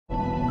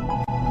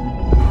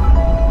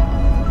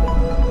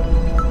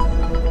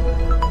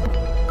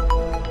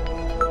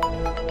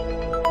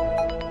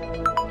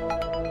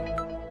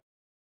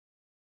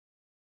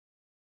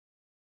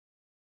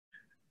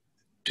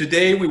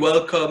Today, we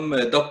welcome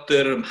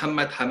Dr.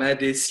 Mohamad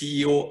Hamade,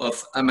 CEO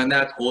of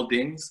Amanat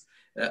Holdings.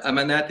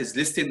 Amanat is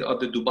listed on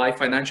the Dubai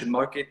financial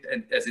market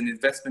and as an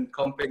investment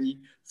company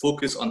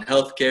focused on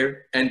healthcare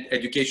and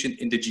education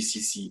in the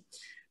GCC.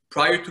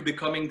 Prior to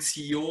becoming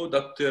CEO,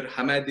 Dr.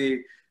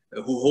 Hamade,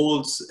 who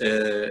holds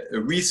a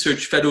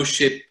research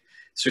fellowship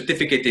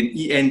certificate in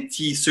ENT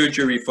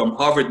Surgery from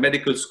Harvard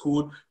Medical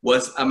School,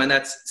 was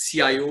Amanat's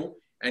CIO,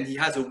 and he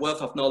has a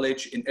wealth of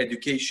knowledge in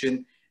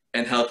education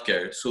and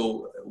healthcare.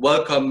 So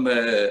welcome,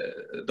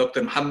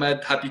 Dr.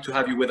 Mohamad. Happy to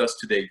have you with us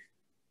today.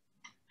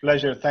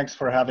 Pleasure. Thanks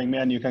for having me,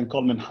 and you can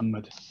call me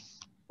Mohamad.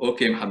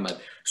 Okay, Mohamad.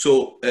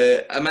 So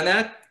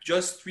Amanat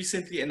just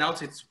recently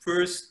announced its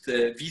first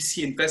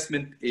VC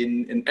investment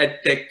in an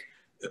EdTech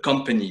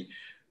company.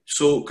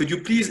 So could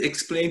you please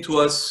explain to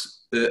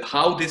us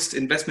how this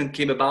investment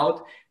came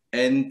about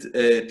and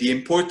the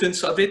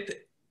importance of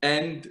it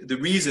and the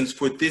reasons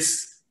for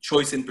this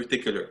choice in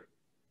particular?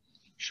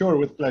 Sure,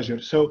 with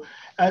pleasure. So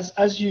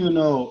as you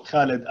know,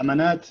 Khalid,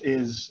 Amanat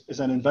is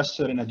an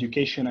investor in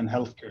education and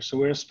healthcare. So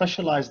we're a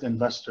specialized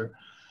investor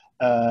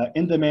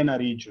in the MENA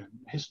region.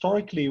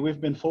 Historically,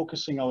 we've been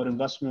focusing our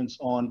investments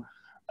on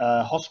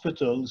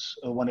hospitals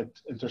when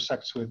it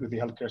intersects with the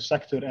healthcare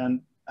sector,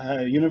 and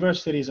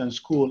universities and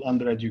school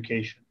under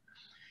education.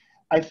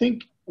 I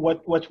think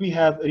what we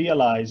have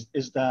realized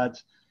is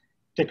that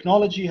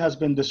technology has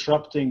been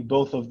disrupting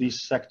both of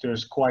these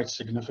sectors quite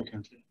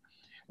significantly.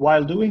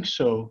 While doing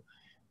so,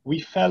 we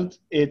felt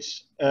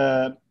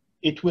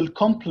it will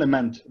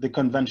complement the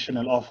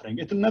conventional offering.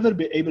 It will never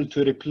be able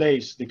to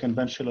replace the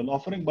conventional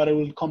offering, but it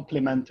will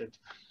complement it.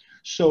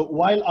 So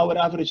while our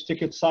average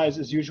ticket size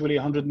is usually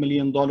 $100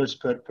 million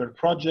per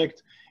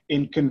project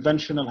in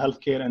conventional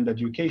healthcare and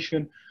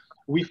education,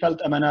 we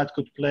felt Amanat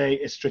could play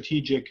a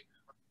strategic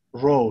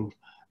role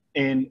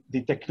in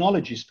the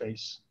technology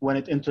space when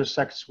it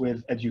intersects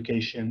with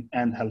education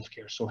and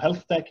healthcare. So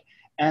health tech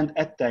and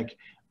edtech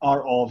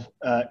are of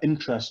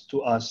interest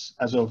to us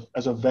as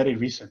of very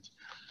recent.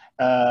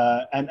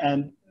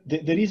 And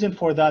the reason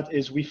for that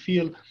is we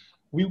feel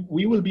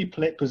we will be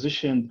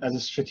positioned as a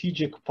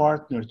strategic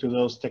partner to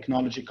those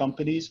technology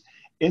companies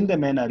in the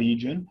MENA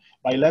region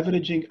by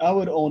leveraging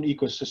our own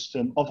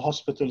ecosystem of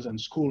hospitals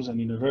and schools and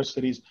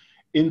universities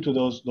into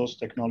those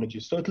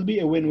technologies. So it'll be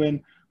a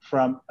win-win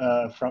from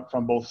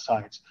both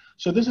sides.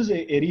 So this is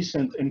a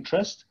recent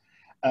interest.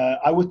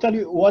 I would tell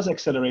you it was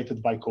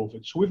accelerated by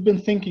COVID. So we've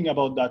been thinking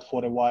about that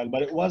for a while,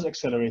 but it was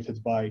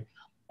accelerated by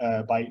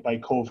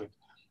COVID.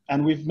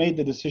 And we've made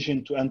the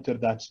decision to enter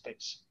that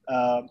space.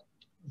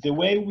 The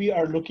way we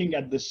are looking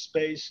at this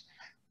space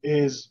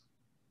is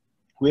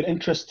we're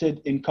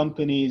interested in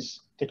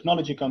companies,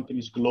 technology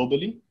companies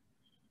globally.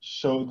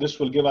 So this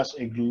will give us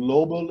a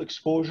global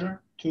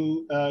exposure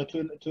to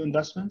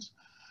investments.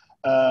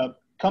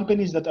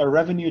 Companies that are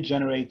revenue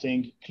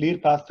generating, clear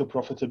path to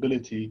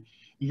profitability,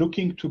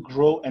 looking to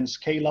grow and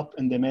scale up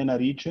in the MENA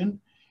region,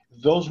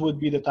 those would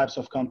be the types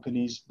of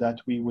companies that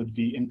we would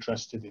be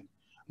interested in.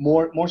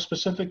 More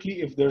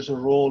specifically, if there's a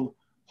role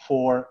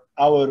for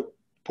our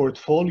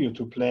portfolio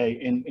to play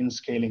in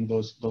scaling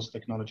those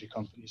technology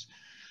companies.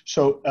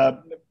 So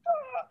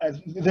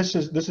this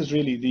is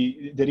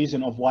really the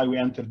reason of why we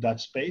entered that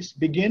space.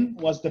 Begin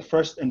was the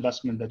first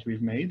investment that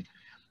we've made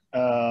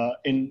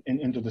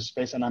into the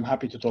space, and I'm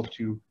happy to talk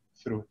to you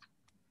through it.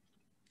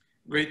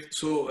 Great.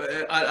 So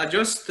I'll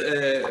just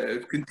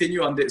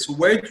continue on this. So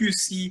where do you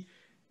see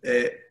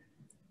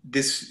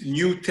this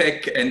new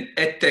tech and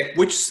edtech?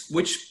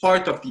 Which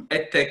part of the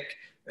edtech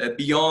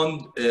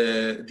beyond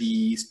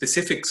the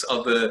specifics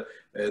of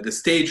the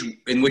stage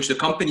in which the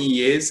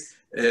company is?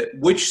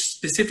 Which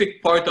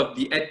specific part of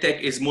the edtech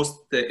is most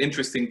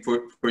interesting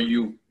for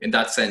you in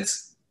that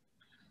sense?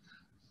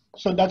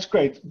 So that's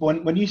great.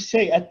 When you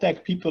say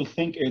edtech, people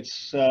think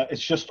it's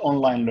just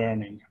online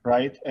learning,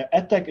 right?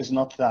 Edtech is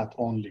not that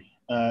only.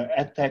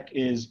 EdTech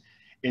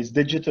is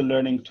digital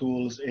learning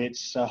tools,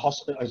 it's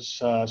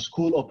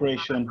school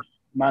operation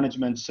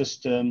management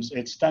systems,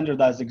 it's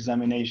standardized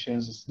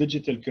examinations, it's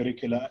digital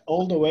curricula,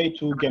 all the way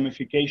to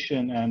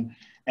gamification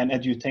and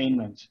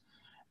edutainment.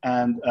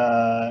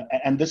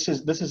 And this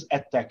is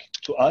EdTech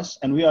to us,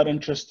 and we are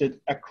interested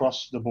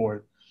across the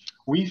board.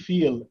 We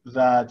feel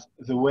that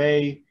the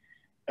way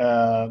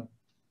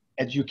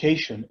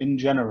education in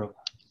general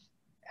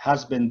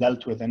has been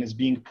dealt with and is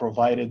being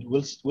provided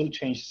will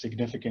change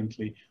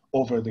significantly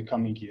over the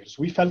coming years.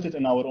 We felt it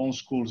in our own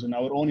schools, in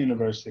our own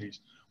universities.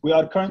 We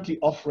are currently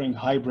offering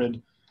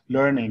hybrid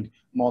learning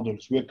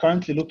models. We're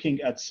currently looking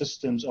at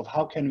systems of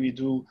how can we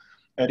do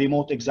a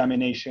remote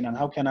examination and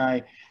how can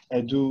I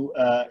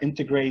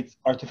integrate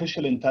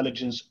artificial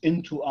intelligence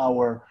into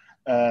our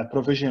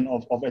provision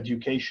of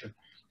education.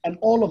 And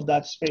all of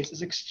that space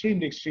is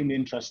extremely, extremely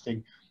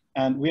interesting.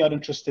 And we are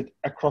interested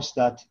across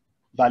that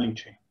value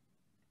chain.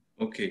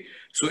 Okay,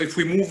 so if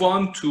we move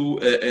on to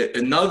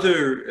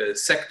another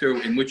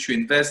sector in which you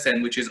invest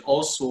and which is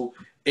also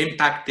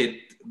impacted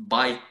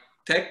by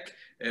tech,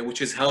 which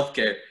is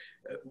healthcare,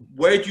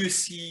 where do you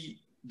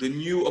see the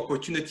new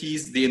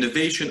opportunities, the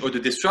innovation or the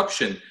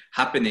disruption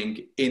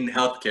happening in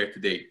healthcare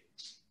today?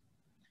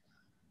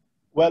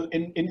 Well,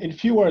 in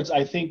few words,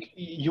 I think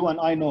you and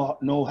I know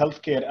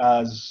healthcare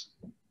as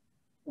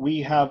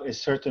we have a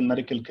certain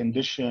medical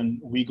condition,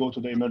 we go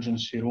to the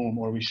emergency room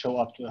or we show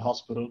up to a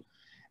hospital,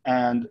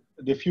 and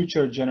the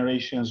future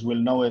generations will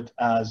know it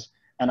as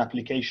an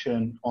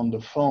application on the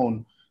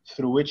phone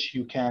through which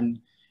you can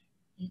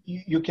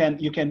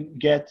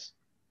get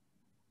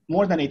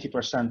more than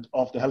 80%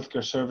 of the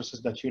healthcare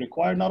services that you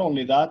require. Not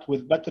only that,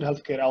 with better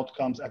healthcare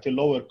outcomes at a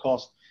lower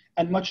cost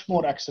and much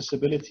more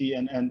accessibility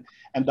and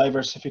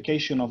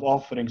diversification of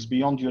offerings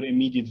beyond your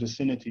immediate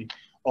vicinity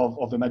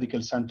of a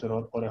medical center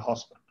or a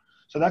hospital.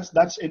 So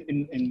that's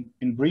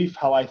in brief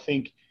how I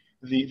think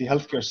the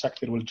healthcare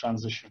sector will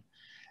transition.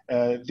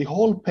 The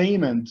whole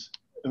payment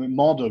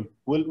model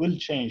will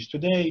change.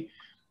 Today,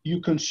 you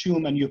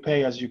consume and you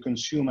pay as you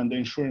consume, and the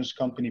insurance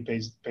company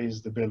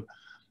pays the bill.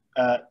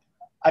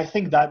 I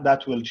think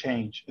that will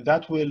change.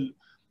 That will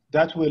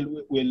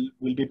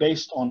be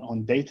based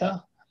on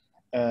data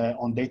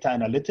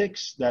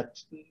analytics that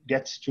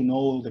gets to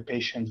know the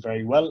patient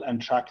very well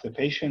and track the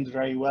patient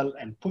very well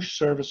and push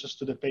services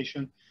to the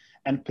patient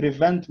and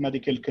prevent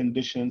medical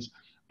conditions.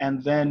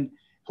 And then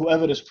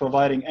whoever is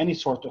providing any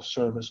sort of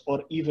service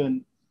or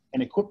even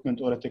an equipment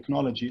or a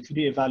technology, it will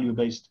be a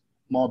value-based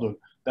model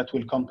that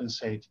will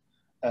compensate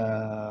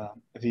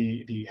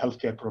the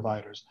healthcare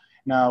providers.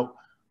 Now,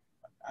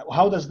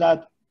 how does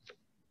that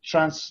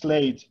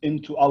translate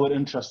into our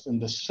interest in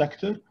this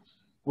sector?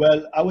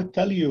 Well, I would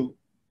tell you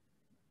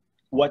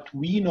what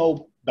we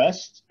know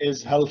best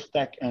is health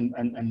tech and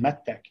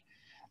med tech.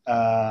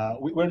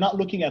 We're not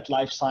looking at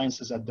life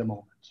sciences at the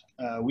moment.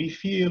 We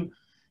feel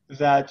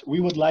that we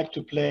would like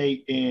to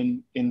play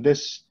in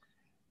this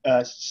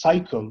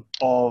cycle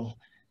of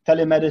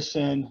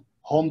telemedicine,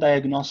 home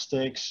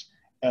diagnostics,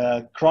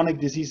 chronic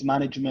disease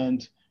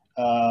management,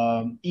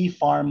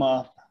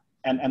 e-pharma,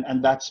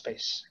 and that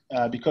space,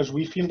 because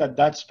we feel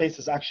that space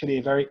is actually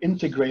a very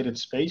integrated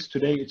space.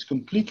 Today, it's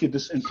completely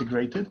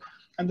disintegrated,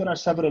 and there are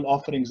several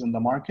offerings in the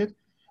market,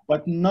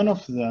 but none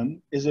of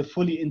them is a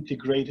fully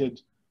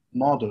integrated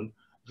model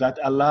that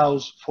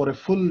allows for a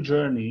full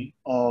journey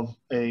of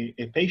a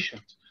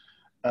patient.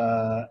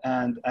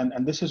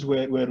 And this is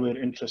where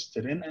we're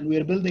interested in, and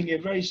we're building a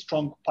very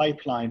strong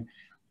pipeline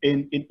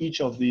in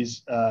each of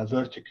these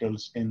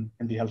verticals in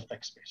the health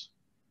tech space.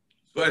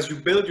 So as you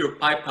build your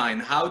pipeline,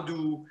 how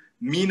do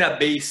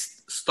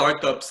MENA-based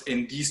startups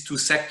in these two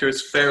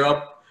sectors fare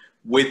up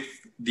with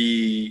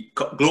the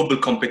global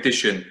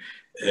competition?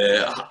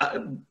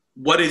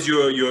 What is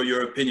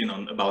your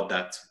opinion about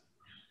that?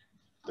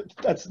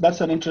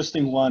 That's an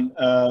interesting one.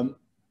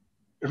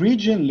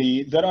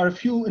 Regionally, there are a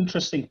few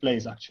interesting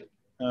plays actually.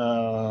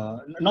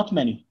 Not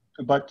many,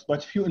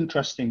 but few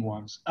interesting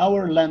ones.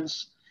 Our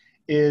lens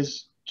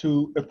is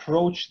to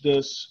approach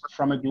this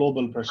from a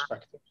global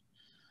perspective.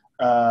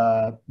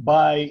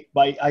 By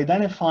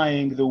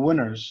identifying the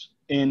winners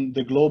in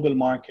the global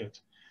market,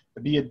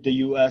 be it the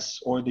US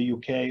or the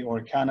UK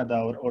or Canada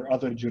or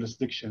other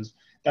jurisdictions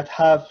that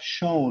have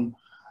shown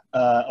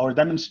or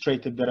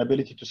demonstrated their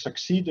ability to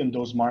succeed in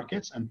those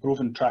markets and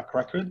proven track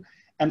record,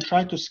 and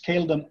try to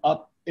scale them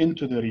up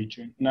into the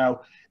region.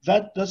 Now,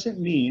 that doesn't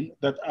mean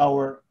that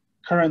our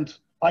current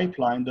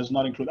pipeline does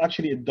not include,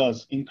 actually it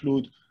does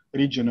include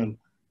regional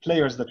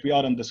players that we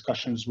are in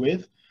discussions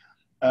with.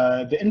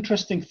 The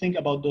interesting thing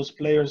about those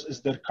players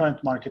is their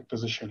current market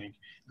positioning.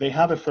 They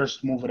have a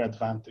first mover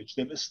advantage.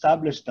 They've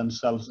established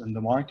themselves in the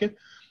market,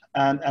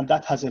 and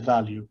that has a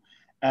value.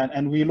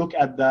 And we look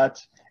at that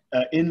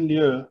in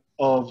lieu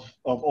of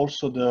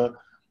also the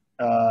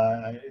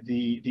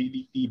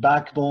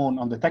backbone,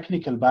 on the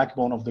technical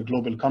backbone of the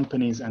global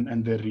companies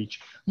and their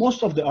reach.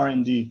 Most of the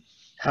R&D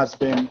has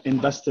been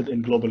invested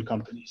in global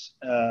companies.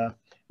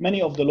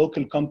 Many of the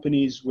local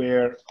companies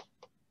were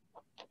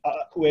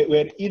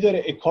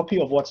either a copy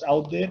of what's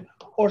out there,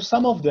 or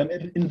some of them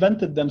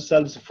invented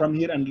themselves from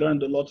here and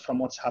learned a lot from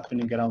what's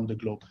happening around the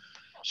globe.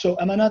 So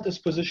Amanat is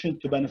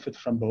positioned to benefit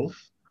from both,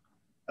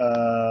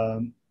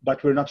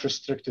 but we're not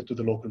restricted to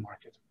the local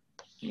market.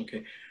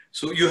 Okay,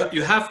 so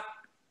you have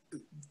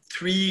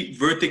three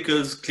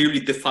verticals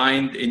clearly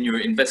defined in your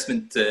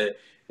investment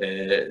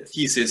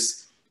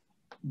thesis.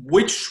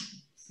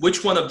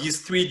 Which one of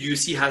these three do you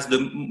see has the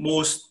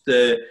most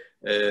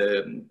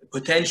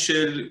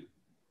potential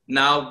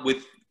now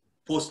with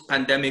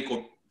post-pandemic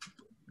or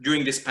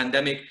during this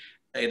pandemic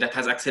that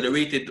has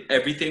accelerated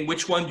everything?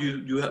 Which one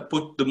do you have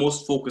put the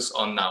most focus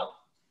on now?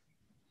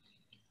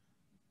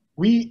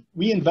 We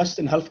invest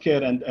in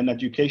healthcare and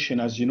education,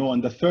 as you know,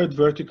 and the third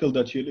vertical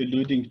that you're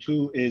alluding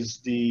to is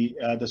the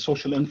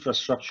social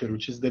infrastructure,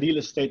 which is the real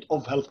estate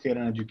of healthcare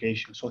and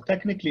education. So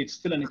technically, it's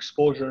still an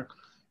exposure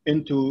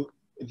into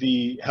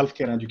the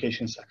healthcare and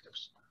education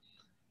sectors.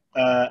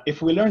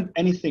 If we learned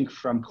anything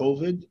from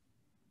COVID,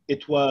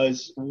 it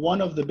was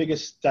one of the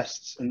biggest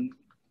tests,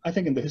 I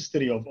think in the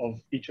history of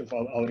each of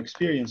our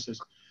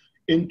experiences,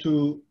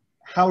 into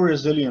how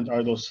resilient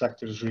are those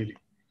sectors really.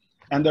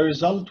 And the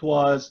result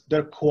was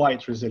they're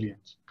quite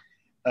resilient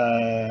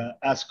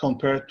as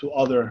compared to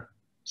other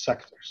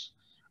sectors.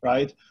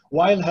 right?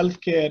 While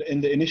healthcare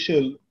in the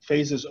initial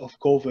phases of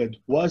COVID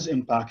was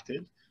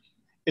impacted,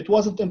 it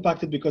wasn't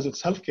impacted because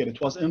it's healthcare. It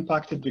was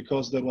impacted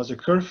because there was a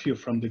curfew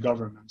from the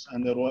governments,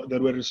 and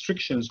there were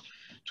restrictions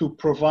to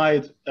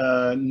provide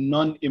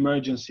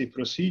non-emergency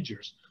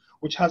procedures,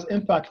 which has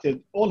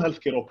impacted all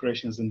healthcare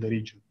operations in the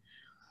region.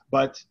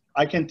 But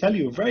I can tell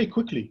you very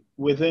quickly,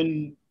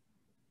 within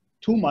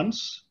 2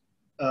 months,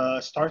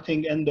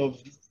 starting end of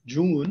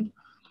June,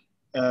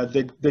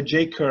 the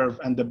J curve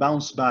and the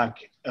bounce back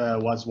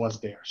was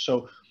there.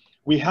 So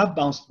we have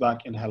bounced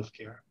back in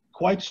healthcare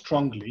quite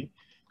strongly.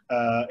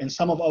 In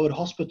some of our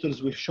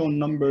hospitals, we've shown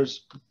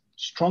numbers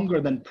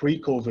stronger than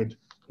pre-COVID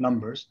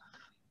numbers,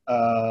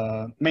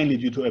 mainly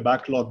due to a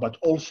backlog, but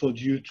also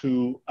due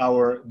to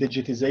our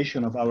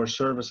digitization of our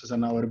services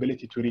and our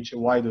ability to reach a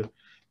wider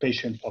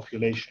patient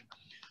population.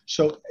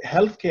 So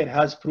healthcare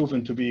has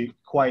proven to be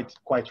quite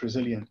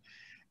resilient.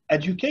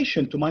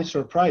 Education, to my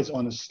surprise,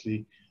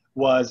 honestly,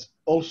 was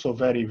also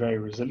very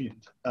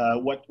resilient.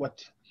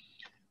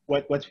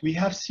 What we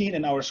have seen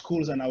in our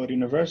schools and our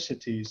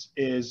universities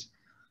is,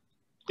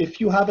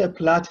 if you have a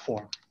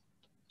platform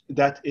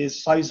that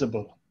is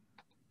sizable,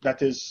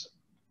 that is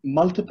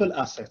multiple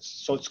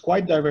assets, so it's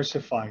quite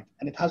diversified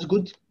and it has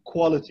good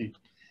quality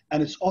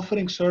and it's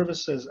offering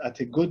services at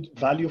a good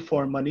value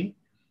for money,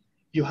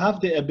 you have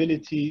the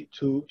ability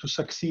to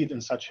succeed in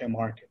such a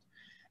market.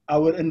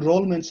 Our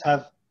enrollments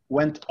have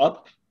went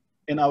up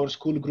in our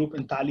school group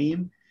in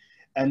Ta'aleem,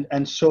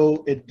 and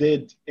so it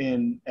did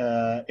in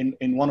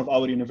one of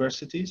our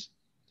universities.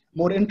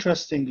 More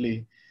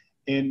interestingly,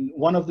 in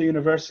one of the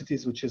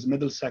universities, which is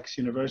Middlesex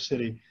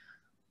University,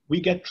 we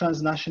get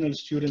transnational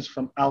students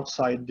from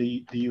outside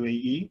the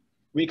UAE.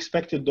 We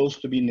expected those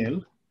to be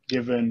nil,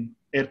 given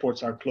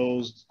airports are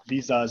closed,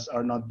 visas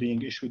are not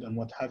being issued, and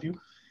what have you.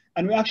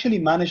 And we actually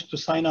managed to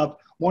sign up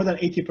more than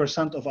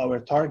 80% of our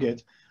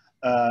target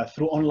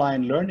through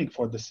online learning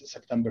for this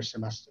September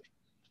semester.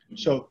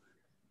 So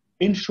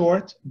in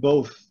short,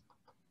 both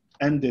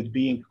ended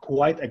being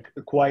quite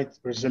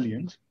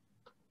resilient.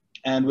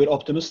 And we're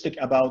optimistic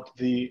about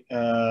the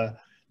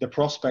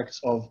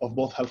prospects of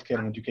both healthcare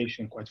and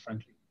education, quite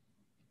frankly.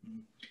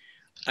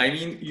 I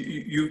mean,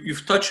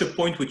 you've touched a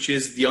point, which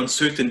is the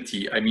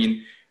uncertainty. I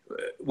mean,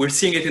 we're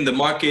seeing it in the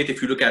market.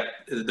 If you look at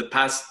the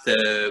past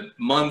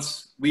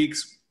months,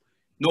 weeks,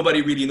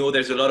 nobody really knows.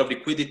 There's a lot of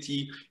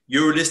liquidity.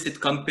 You're a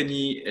listed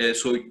company,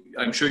 so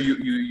I'm sure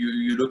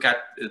you look at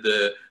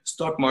the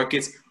stock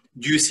markets.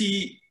 Do you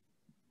see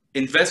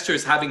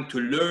investors having to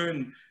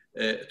learn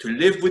to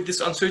live with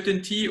this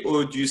uncertainty,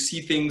 or do you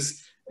see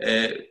things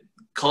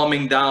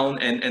calming down?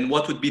 And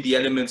what would be the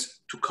elements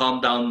to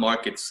calm down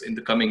markets in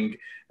the coming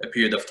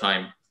period of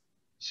time?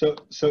 So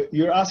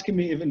you're asking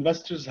me if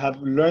investors have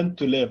learned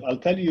to live. I'll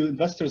tell you,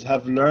 investors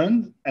have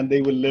learned and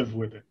they will live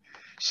with it.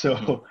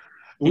 So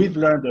we've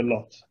learned a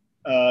lot,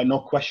 no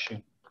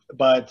question.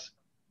 But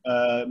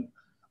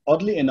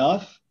oddly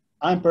enough,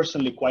 I'm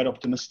personally quite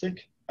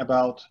optimistic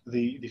about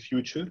the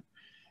future.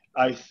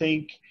 I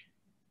think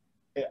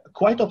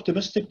quite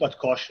optimistic, but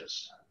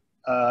cautious.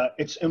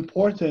 It's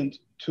important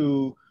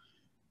to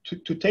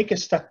take a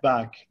step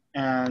back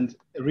and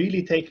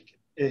really take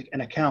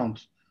an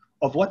account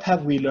of what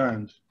have we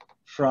learned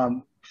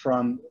from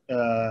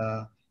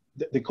the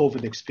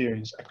COVID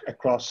experience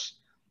across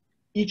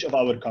each of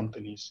our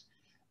companies.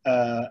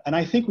 And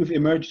I think we've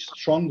emerged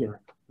stronger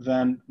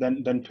than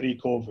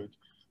pre-COVID.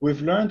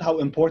 We've learned how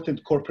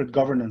important corporate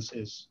governance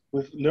is.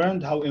 We've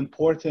learned how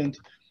important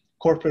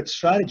corporate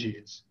strategy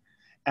is.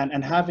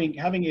 And having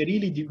a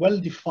really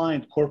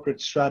well-defined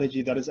corporate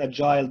strategy that is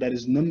agile, that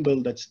is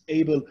nimble, that's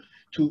able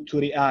to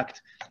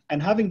react,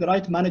 and having the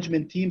right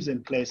management teams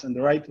in place and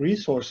the right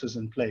resources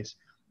in place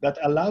that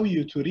allow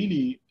you to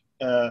really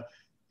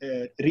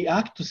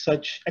react to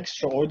such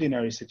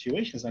extraordinary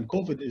situations. And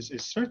COVID is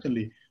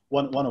certainly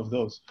one of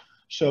those.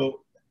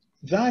 So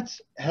that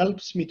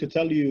helps me to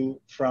tell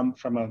you from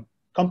a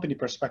company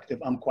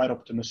perspective, I'm quite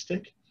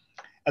optimistic.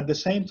 At the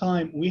same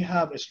time, we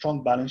have a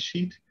strong balance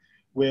sheet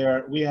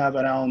where we have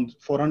around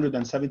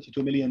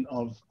 472 million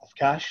of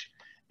cash,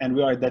 and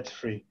we are debt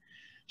free.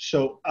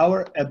 So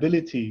our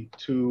ability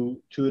to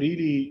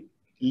really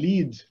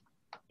lead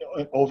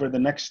over the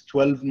next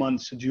 12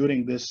 months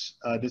during this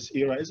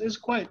era is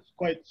quite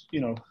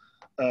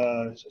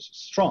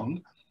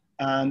strong,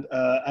 and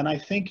I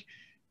think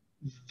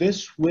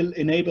this will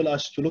enable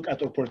us to look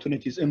at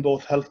opportunities in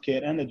both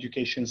healthcare and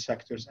education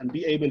sectors, and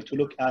be able to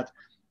look at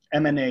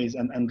M&As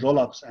and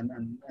roll-ups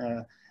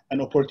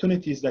and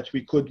opportunities that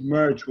we could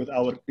merge with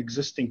our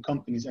existing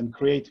companies and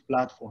create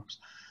platforms.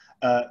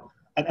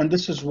 And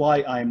this is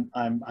why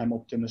I'm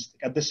optimistic.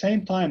 At the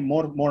same time,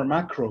 more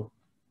macro,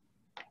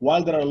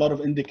 while there are a lot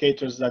of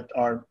indicators that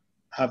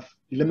have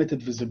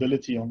limited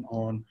visibility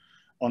on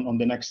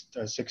the next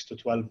 6 to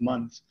 12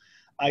 months,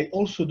 I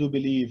also do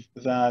believe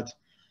that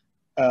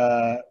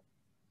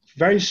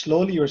very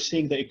slowly you're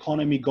seeing the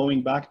economy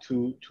going back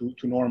to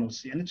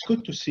normalcy. And it's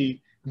good to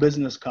see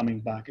business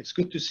coming back. It's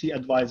good to see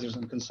advisors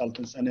and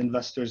consultants and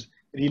investors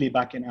really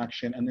back in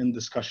action and in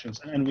discussions,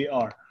 and we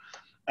are.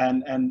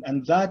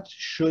 And that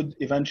should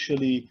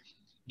eventually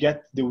get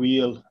the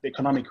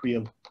economic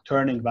wheel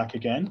turning back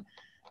again.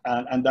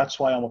 And that's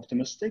why I'm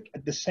optimistic.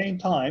 At the same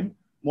time,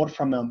 more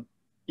from a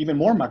even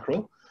more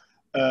macro,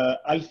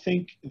 I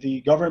think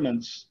the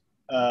governments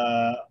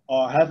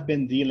have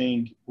been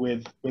dealing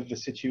with the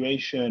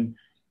situation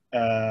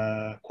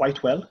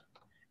quite well,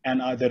 and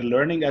they're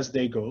learning as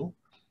they go.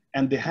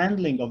 And the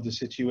handling of the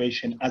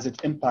situation as it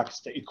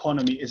impacts the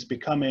economy is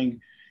becoming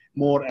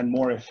more and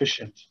more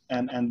efficient.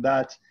 And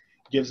that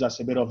gives us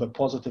a bit of a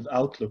positive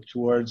outlook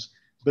towards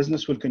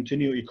business will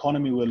continue,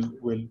 economy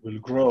will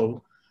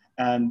grow.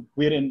 And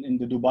we're in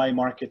the Dubai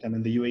market and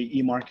in the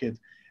UAE market,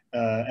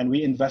 and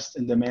we invest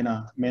in the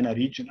MENA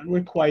region. And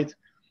we're quite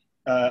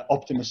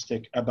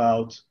optimistic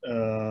about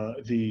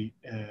the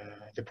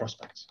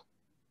prospects.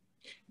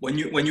 When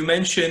you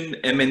mention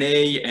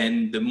M&A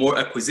and the more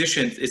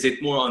acquisitions, is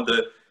it more on the,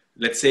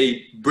 let's say,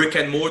 brick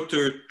and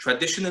mortar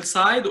traditional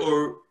side, or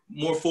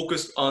more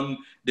focused on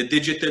the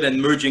digital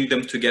and merging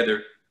them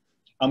together?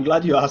 I'm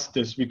glad you asked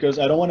this, because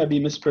I don't want to be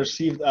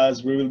misperceived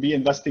as we will be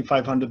investing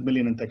 500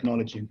 million in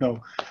technology.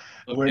 No,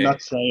 okay. We're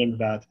not saying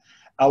that.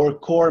 Our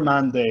core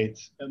mandate,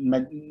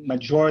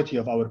 majority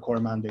of our core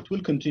mandate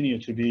will continue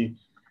to be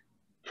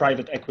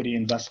private equity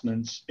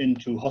investments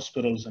into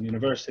hospitals and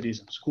universities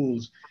and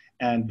schools,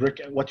 and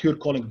what you're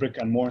calling brick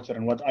and mortar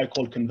and what I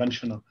call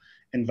conventional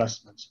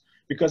investments.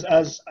 Because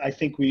as I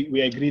think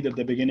we agreed at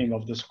the beginning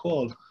of this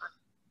call,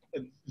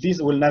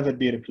 these will never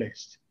be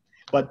replaced.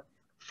 But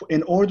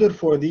in order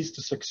for these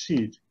to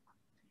succeed,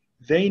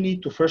 they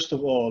need to, first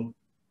of all,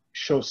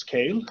 show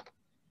scale,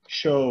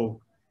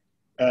 show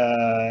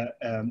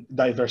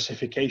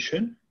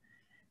diversification,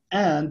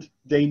 and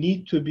they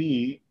need to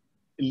be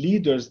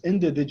leaders in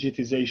the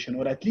digitization,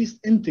 or at least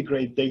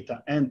integrate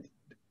data and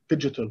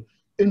digital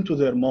into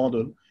their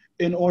model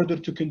in order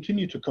to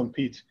continue to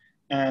compete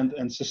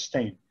and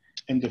sustain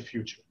in the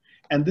future.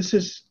 And this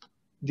is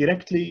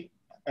directly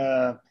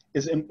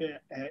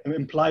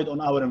implied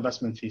on our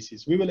investment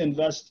thesis. We will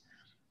invest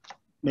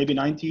maybe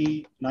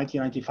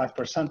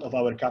 95% of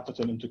our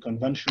capital into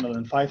conventional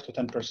and 5 to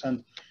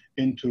 10%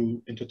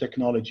 into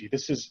technology.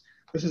 This is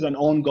an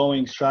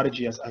ongoing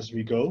strategy as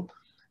we go,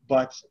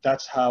 but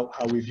that's how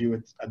we view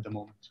it at the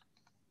moment.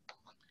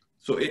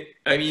 So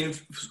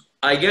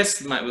I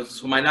guess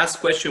my last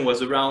question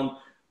was around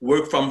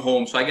work from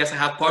home. So I guess I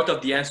have part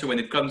of the answer when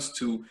it comes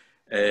to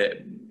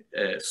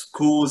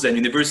schools and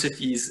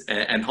universities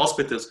and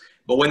hospitals.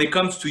 But when it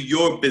comes to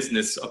your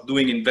business of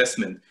doing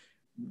investment,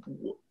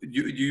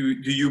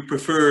 do you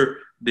prefer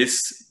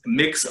this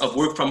mix of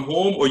work from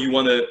home, or you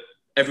want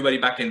everybody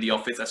back in the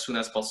office as soon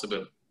as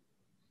possible?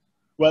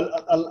 Well,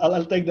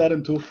 I'll take that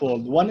in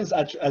twofold. One is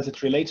as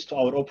it relates to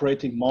our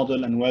operating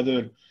model and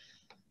whether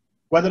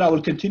I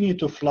will continue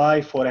to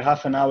fly for a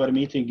half-an-hour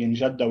meeting in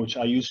Jeddah, which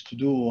I used to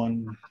do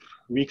on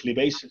a weekly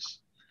basis.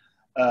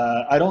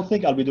 I don't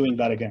think I'll be doing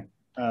that again,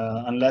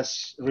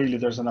 unless really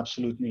there's an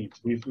absolute need.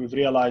 We've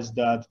realized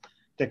that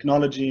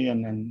technology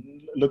and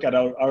look at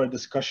our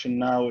discussion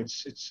now,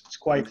 it's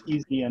quite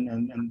easy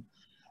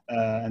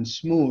and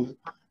smooth,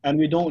 and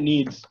we don't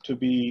need to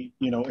be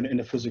in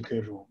a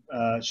physical room.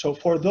 So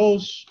for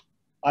those,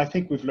 I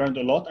think we've learned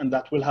a lot, and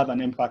that will have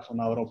an impact on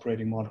our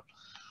operating model.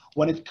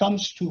 When it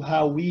comes to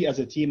how we as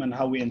a team and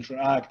how we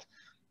interact,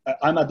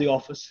 I'm at the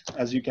office,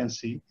 as you can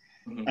see,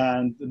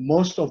 and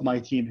most of my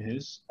team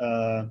is.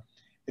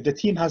 The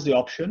team has the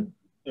option,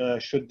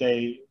 should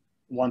they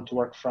want to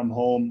work from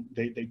home,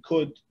 they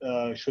could.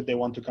 Should they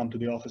want to come to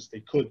the office,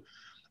 they could.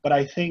 But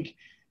I think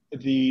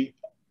the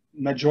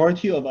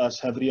majority of us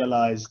have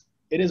realized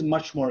it is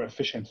much more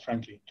efficient,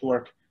 frankly, to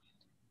work,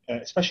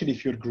 especially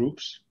if you're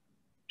groups,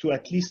 to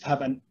at least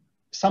have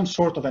some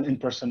sort of an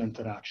in-person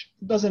interaction.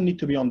 It doesn't need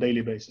to be on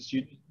daily basis.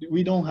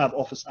 We don't have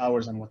office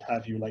hours and what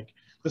have you. Like,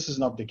 this is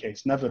not the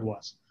case, never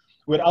was.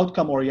 We're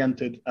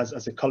outcome-oriented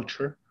as a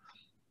culture,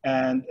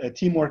 and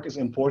teamwork is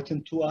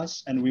important to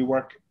us, and we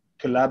work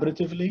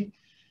collaboratively.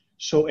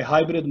 So a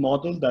hybrid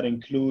model that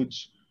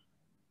includes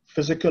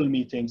physical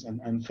meetings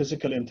and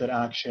physical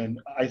interaction,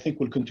 I think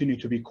will continue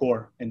to be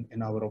core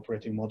in our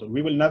operating model.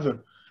 We will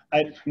never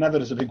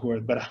is a big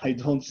word, but I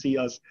don't see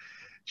us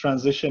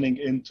transitioning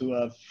into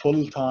a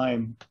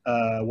full-time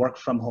work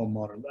from home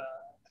model,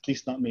 at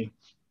least not me,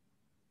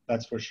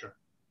 that's for sure.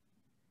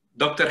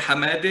 Dr.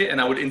 Hamade, and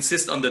I would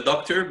insist on the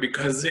doctor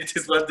because it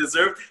is well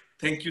deserved.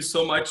 Thank you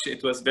so much.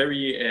 It was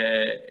very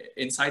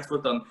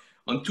insightful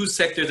on two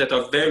sectors that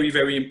are very,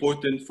 very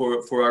important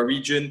for our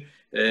region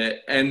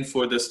and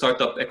for the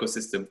startup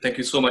ecosystem. Thank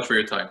you so much for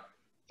your time.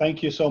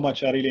 Thank you so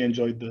much. I really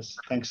enjoyed this.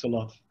 Thanks a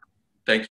lot.